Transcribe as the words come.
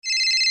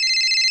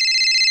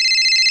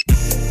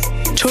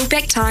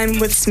Talkback Time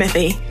with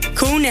Smithy.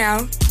 Call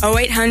now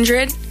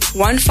 0800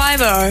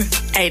 150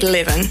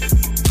 811.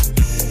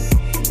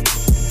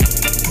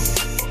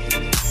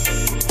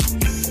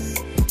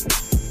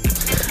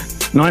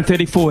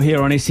 .9:34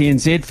 here on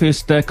SENZ.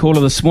 First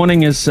caller this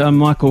morning is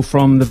Michael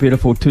from the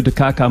beautiful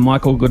Tutukaka.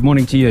 Michael, good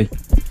morning to you.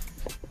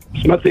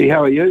 Smithy,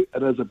 how are you?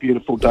 It is a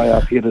beautiful day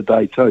up here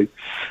today too.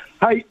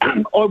 Hey,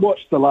 I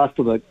watched the last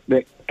of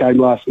that game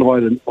last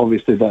night, and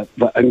obviously the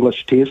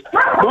English test.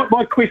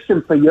 My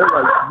question for you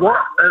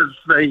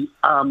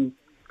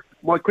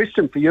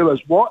is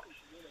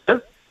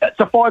it's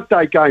a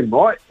 5-day game,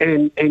 right?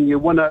 And you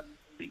win it.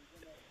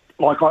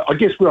 Like I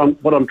guess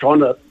what I'm trying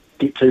to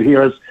get to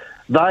here is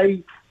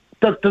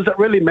does it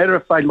really matter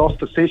if they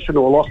lost a session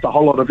or lost a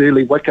whole lot of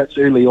early wickets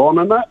early on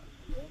in it?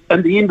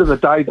 At the end of the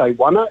day, they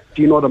won it.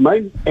 Do you know what I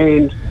mean?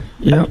 And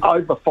it's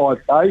over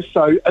 5 days.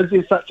 So is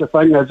there such a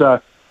thing as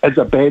a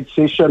bad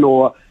session,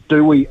 or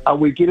are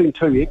we getting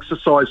too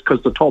exercised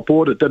because the top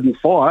order didn't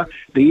fire?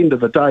 At the end of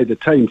the day, the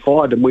team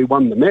fired and we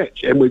won the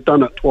match, and we've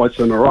done it twice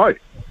in a row.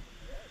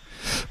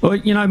 Well,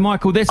 you know,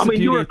 Michael, that's the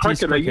beauty of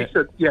Test cricket.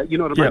 You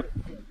know what I mean?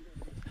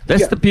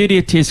 That's the beauty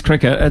of Test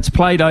cricket. It's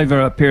played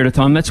over a period of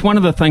time. That's one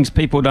of the things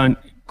people don't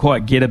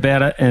quite get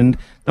about it. And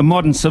the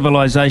modern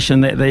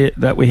civilization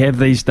that we have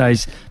these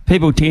days,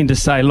 people tend to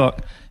say, look,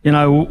 you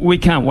know, we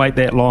can't wait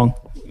that long.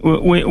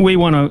 We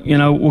want to, you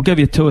know, we'll give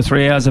you 2 or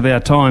 3 hours of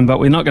our time, but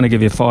we're not going to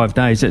give you 5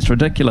 days. That's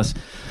ridiculous.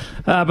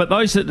 But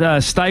those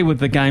that stay with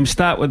the game,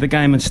 start with the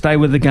game and stay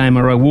with the game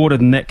are rewarded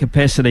in that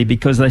capacity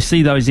because they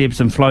see those ebbs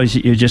and flows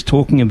that you're just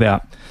talking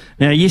about.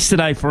 Now,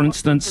 yesterday, for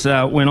instance,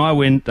 when I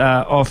went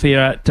off here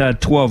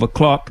at 12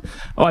 o'clock,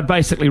 I'd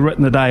basically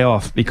written the day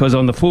off because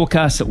on the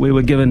forecast that we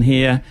were given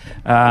here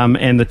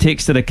and the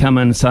text that had come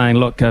in saying,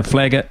 look,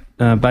 flag it,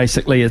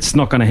 basically it's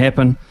not going to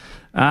happen.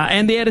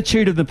 And the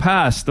attitude of the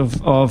past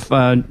of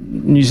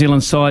New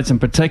Zealand sides in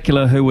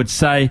particular who would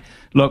say,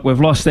 look,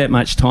 we've lost that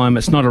much time.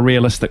 It's not a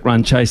realistic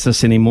run chase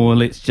this anymore.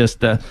 Let's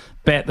just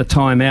bat the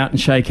time out and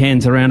shake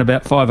hands around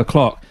about 5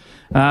 o'clock.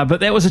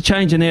 But that was a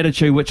change in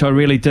attitude, which I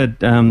really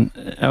did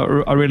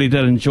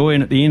enjoy.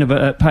 And at the end of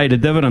it, it paid a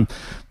dividend.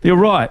 You're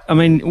right. I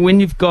mean, when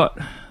you've got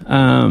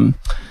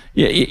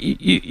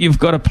you've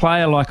got a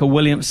player like a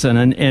Williamson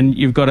and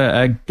you've got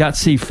a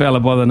gutsy fella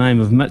by the name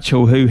of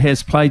Mitchell who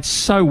has played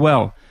so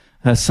well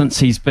since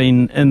he's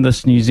been in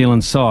this New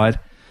Zealand side.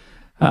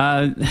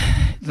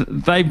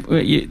 They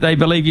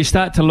believe you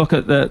start to look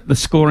at the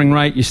scoring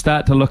rate, you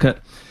start to look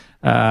at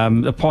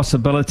the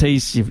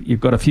possibilities. You've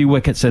got a few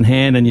wickets in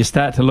hand and you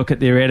start to look at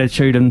their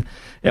attitude, and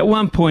at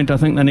one point I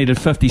think they needed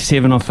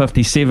 57 or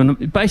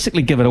 57,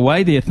 basically give it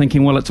away there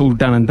thinking, well, it's all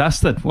done and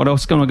dusted, what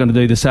else am I going to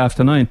do this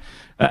afternoon?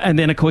 And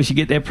then of course you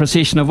get that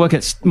procession of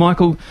wickets.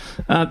 Michael,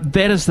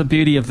 that is the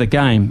beauty of the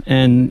game,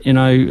 and you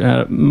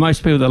know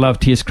most people that love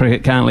Test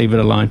cricket can't leave it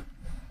alone.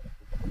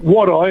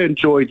 What I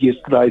enjoyed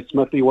yesterday,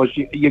 Smithy, was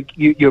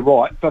you're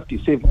right,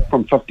 57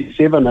 from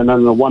 57, and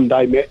in a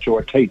one-day match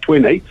or a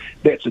T20,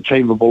 that's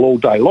achievable all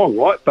day long,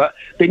 right? But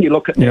then you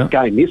look at that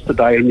game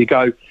yesterday and you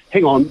go,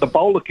 hang on, the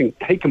bowler can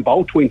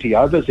bowl 20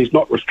 overs. He's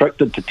not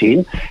restricted to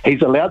 10.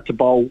 He's allowed to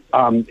bowl.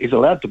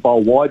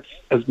 Wides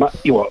as much,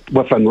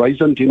 within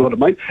reason. Do you know what I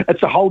mean?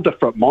 It's a whole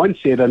different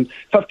mindset. And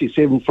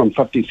 57 from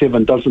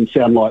 57 doesn't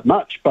sound like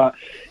much, but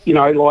you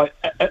know, like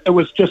it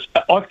was just.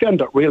 I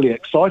found it really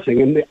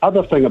exciting. And the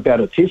other thing about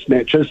a Test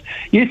match is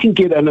you can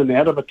get in and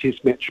out of a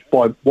Test match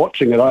by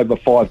watching it over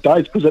 5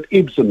 days because it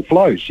ebbs and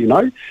flows. You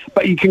know,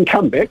 but you can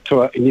come back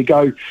to it and you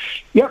go,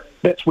 yep.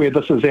 That's where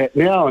this is at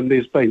now, and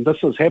this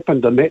has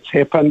happened and that's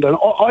happened. And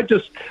I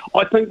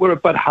think we're a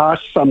bit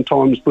harsh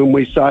sometimes when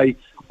we say,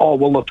 oh,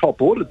 well, the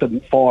top order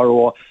didn't fire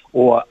or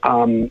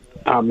Latham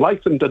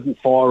didn't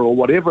fire or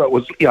whatever. It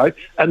was, you know,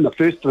 in the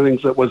first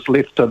innings it was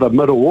left to the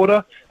middle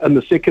order. In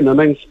the second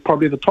innings,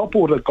 probably the top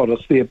order got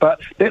us there. But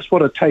that's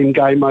what a team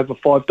game over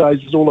 5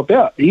 days is all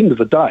about. At the end of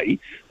the day,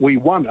 we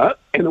won it,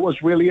 and it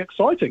was really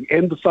exciting.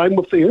 And the same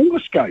with the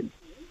English game.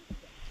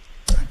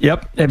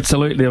 Yep,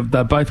 absolutely.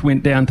 They both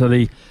went down to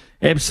the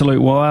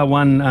absolute wire,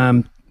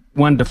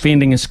 one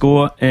defending a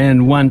score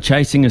and one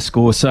chasing a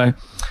score. So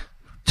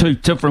two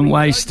different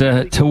ways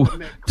to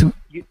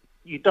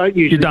you don't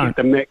usually get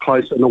them that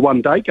close in a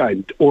one-day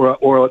game or a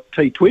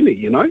T20,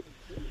 you know?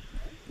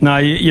 No,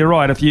 you're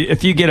right.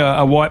 If you get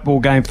a white ball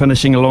game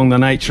finishing along the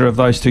nature of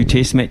those 2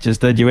 Test matches,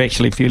 did you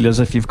actually feel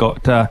as if you've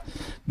got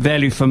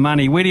value for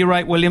money? Where do you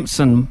rate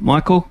Williamson,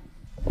 Michael?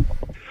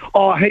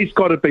 Oh, he's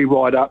got to be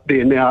right up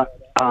there now,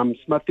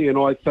 Smithy, and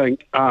I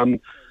think him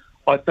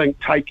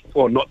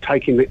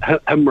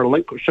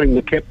relinquishing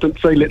the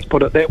captaincy, let's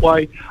put it that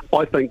way,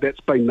 I think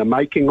that's been the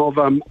making of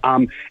him.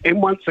 And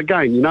once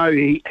again, you know,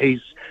 he's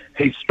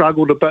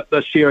struggled a bit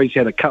this year. He's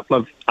had a couple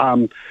of,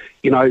 2s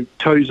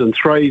and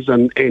 3s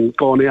and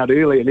gone out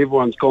early, and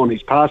everyone's gone,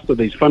 he's passed it,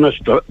 he's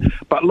finished it.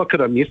 But look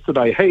at him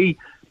yesterday. He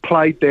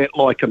played that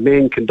like a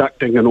man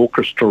conducting an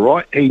orchestra,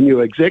 right? He knew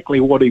exactly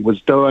what he was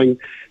doing.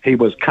 He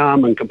was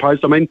calm and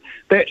composed. I mean,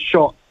 that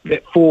shot,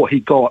 that 4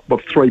 he got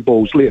with 3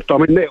 balls left, I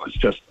mean, that's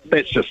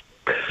just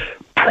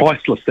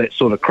priceless, that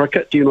sort of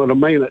cricket. Do you know what I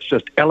mean? It's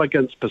just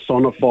elegance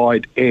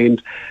personified,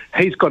 and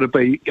he's got to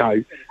be,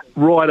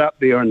 right up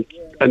there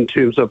in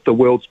terms of the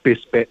world's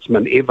best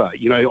batsman ever.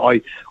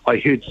 I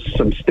heard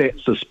some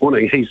stats this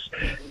morning.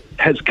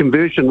 His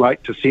conversion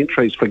rate to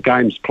centuries for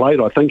games played,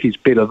 I think he's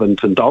better than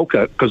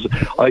Tendulkar, because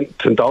I think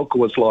Tendulkar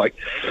was like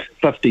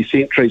 50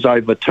 centuries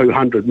over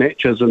 200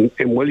 matches, and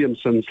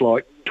Williamson's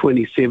like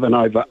 27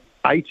 over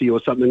 80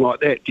 or something like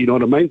that. Do you know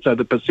what I mean? So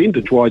the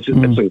percentage-wise,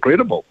 it's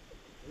incredible.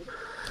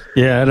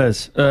 Yeah, it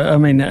is.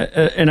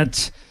 And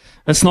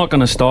it's not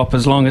going to stop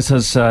as long as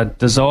his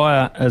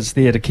desire is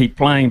there to keep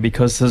playing,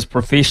 because his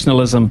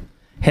professionalism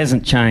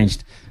hasn't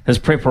changed. His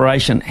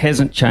preparation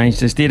hasn't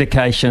changed. His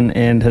dedication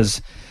and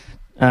his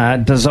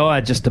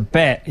desire just to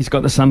bat. He's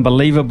got this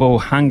unbelievable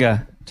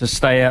hunger to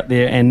stay out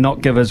there and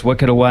not give his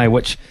wicket away,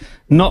 which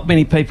not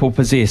many people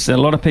possess. A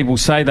lot of people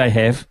say they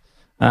have,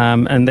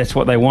 and that's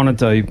what they want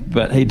to do,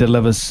 but he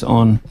delivers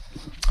on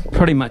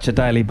pretty much a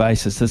daily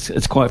basis.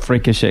 It's quite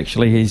freakish,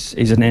 actually.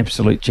 He's an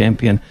absolute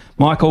champion.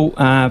 Michael,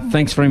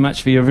 thanks very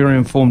much for your very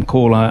informed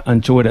call. I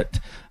enjoyed it.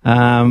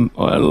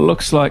 It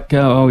looks like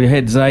you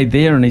had Zaid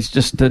there, and he's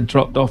just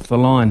dropped off the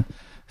line.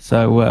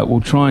 So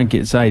we'll try and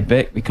get Zaid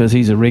back, because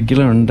he's a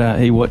regular and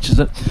he watches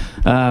it.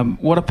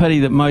 What a pity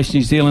that most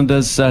New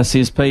Zealanders,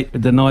 says Pete, are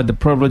denied the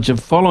privilege of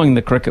following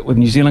the cricket with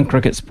New Zealand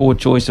cricket's poor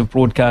choice of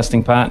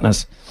broadcasting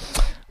partners.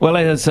 Well,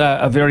 that is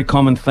a very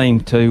common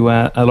theme to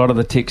a lot of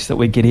the texts that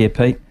we get here,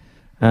 Pete,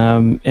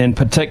 and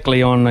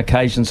particularly on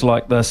occasions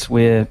like this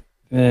where,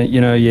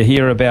 you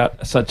hear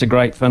about such a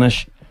great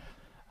finish,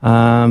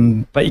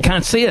 but you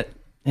can't see it,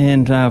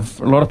 and a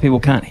lot of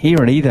people can't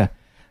hear it either.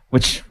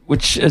 Which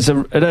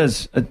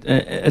it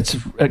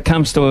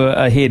comes to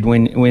a head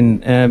when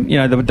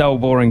the dull,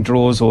 boring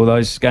draws, or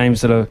those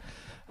games that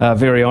are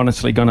very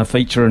honestly going to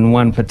feature in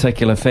one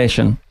particular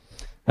fashion.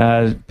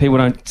 People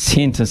don't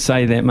tend to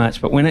say that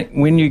much, but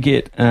when you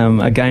get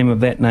a game of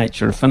that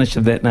nature, a finish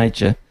of that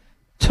nature,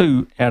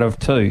 2 out of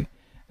 2,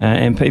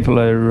 and people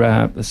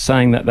are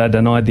saying that they're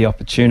denied the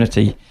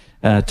opportunity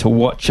to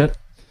watch it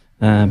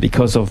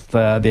because of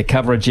their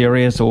coverage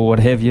areas or what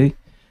have you.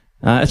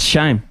 It's a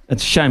shame.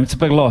 It's a shame. It's a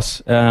big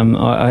loss.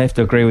 I have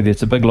to agree with you.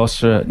 It's a big loss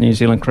for New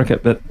Zealand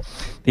cricket. But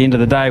at the end of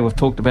the day, we've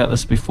talked about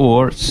this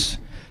before. It's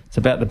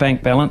about the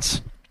bank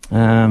balance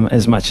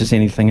as much as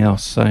anything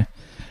else. So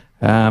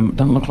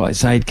doesn't look like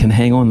Zaid can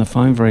hang on the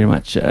phone very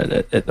much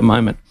at the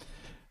moment.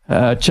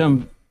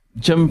 Jim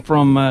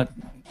from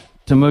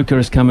Temuka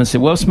has come and said,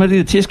 well, Smithy,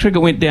 the Test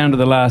cricket went down to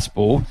the last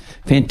ball.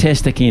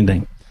 Fantastic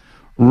ending.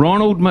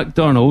 Ronald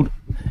McDonald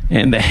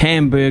and the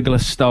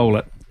Hamburglar stole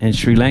it, and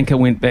Sri Lanka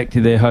went back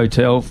to their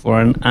hotel for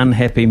an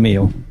unhappy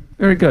meal.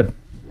 Very good.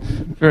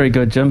 Very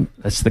good, Jim.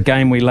 It's the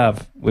game we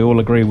love. We all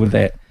agree with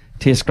that.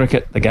 Test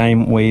cricket, the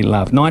game we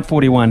love.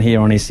 9:41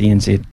 here on SENZ.